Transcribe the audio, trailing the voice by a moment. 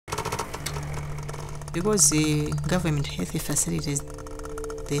Because the government health facilities,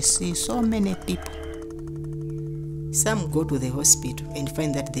 they see so many people. Some go to the hospital and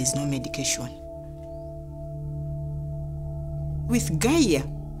find that there is no medication. With GAIA,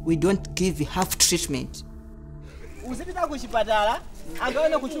 we don't give half treatment.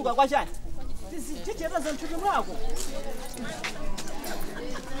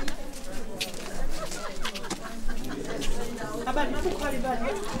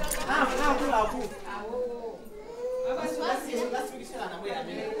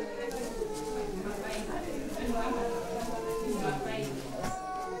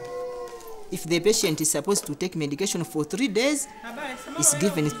 If the patient is supposed to take medication for 3 days, is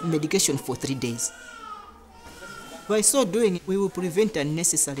given medication for 3 days. By so doing, we will prevent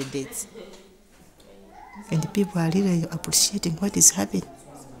unnecessary deaths. And people are really appreciating what is happening.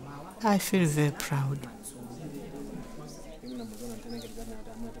 I feel very proud.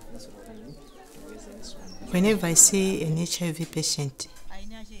 Whenever I see an HIV patient,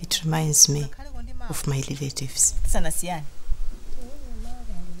 it reminds me of my relatives.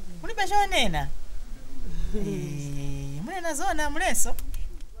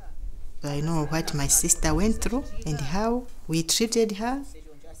 I know what my sister went through and how we treated her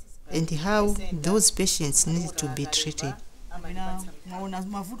and how those patients need to be treated.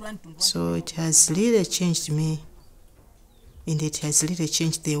 So it has really changed me, and it has really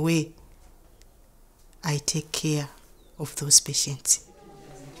changed the way I take care of those patients.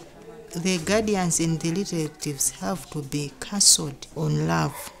 The guardians and the relatives have to be counseled on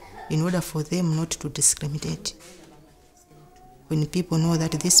love in order for them not to discriminate. When people know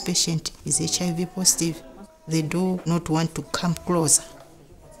that this patient is HIV positive, they do not want to come closer.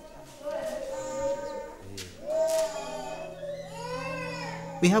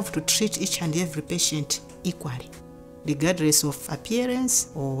 We have to treat each and every patient equally, regardless of appearance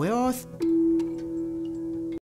or wealth.